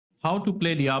How to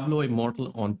play Diablo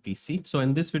Immortal on PC. So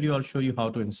in this video, I'll show you how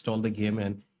to install the game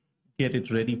and get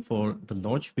it ready for the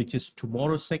launch, which is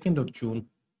tomorrow, 2nd of June.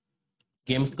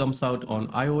 Game comes out on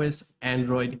iOS,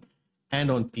 Android, and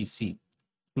on PC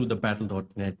through the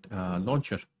Battle.net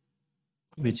launcher,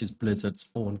 which is Blizzard's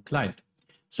own client.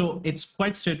 So it's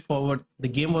quite straightforward. The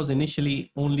game was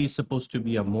initially only supposed to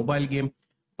be a mobile game,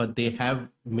 but they have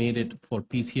made it for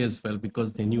PC as well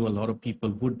because they knew a lot of people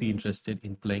would be interested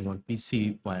in playing on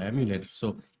PC via emulator.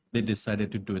 So they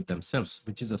decided to do it themselves,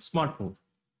 which is a smart move.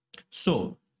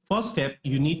 So first step,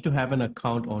 you need to have an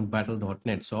account on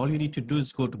Battle.net. So all you need to do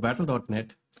is go to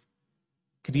Battle.net,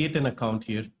 create an account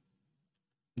here,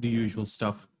 the usual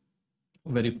stuff,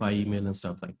 verify email and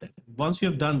stuff like that. Once you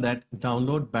have done that,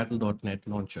 download Battle.net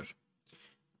launcher.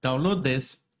 Download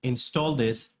this, install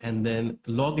this, and then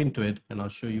log into it, and I'll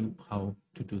show you how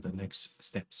to do the next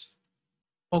steps.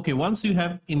 Okay, once you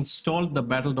have installed the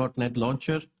Battle.net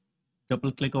launcher,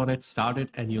 double click on it, start it,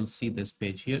 and you'll see this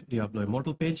page here, Diablo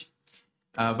Immortal page.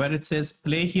 Where it says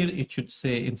play here, it should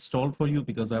say installed for you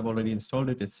because I've already installed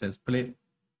it. It says play,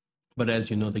 but as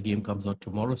you know, the game comes out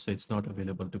tomorrow, so it's not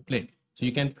available to play. So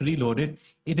you can preload it.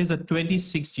 It is a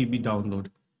 26 GB download,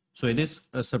 so it is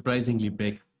surprisingly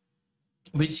big,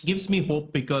 which gives me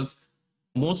hope because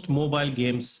most mobile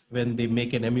games, when they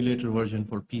make an emulator version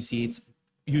for PC, it's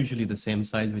usually the same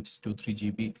size, which is 2-3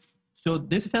 GB. So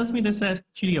this tells me this is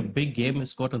actually a big game.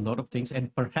 It's got a lot of things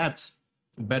and perhaps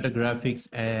better graphics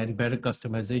and better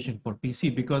customization for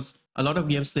PC, because a lot of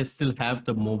games, they still have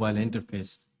the mobile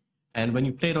interface. And when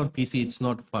you play it on PC, it's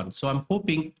not fun. So I'm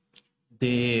hoping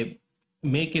they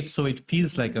make it so it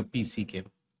feels like a PC game.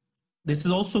 This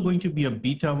is also going to be a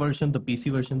beta version, the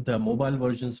PC version. The mobile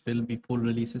versions will be full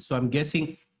releases. So I'm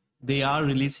guessing they are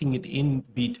releasing it in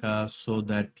beta so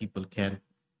that people can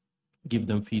give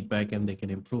them feedback and they can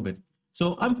improve it.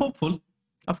 So I'm hopeful.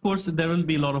 Of course, there will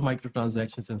be a lot of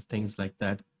microtransactions and things like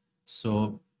that.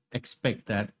 So expect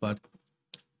that. But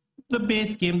the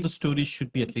base game, the story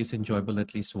should be at least enjoyable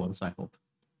at least once, I hope.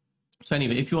 So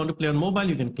anyway, if you want to play on mobile,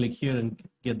 you can click here and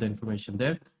get the information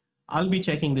there. I'll be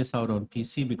checking this out on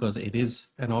PC because it is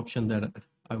an option that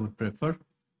I would prefer.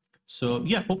 So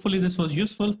yeah, hopefully this was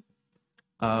useful.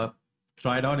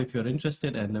 Try it out if you're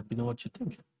interested and let me know what you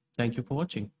think. Thank you for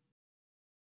watching.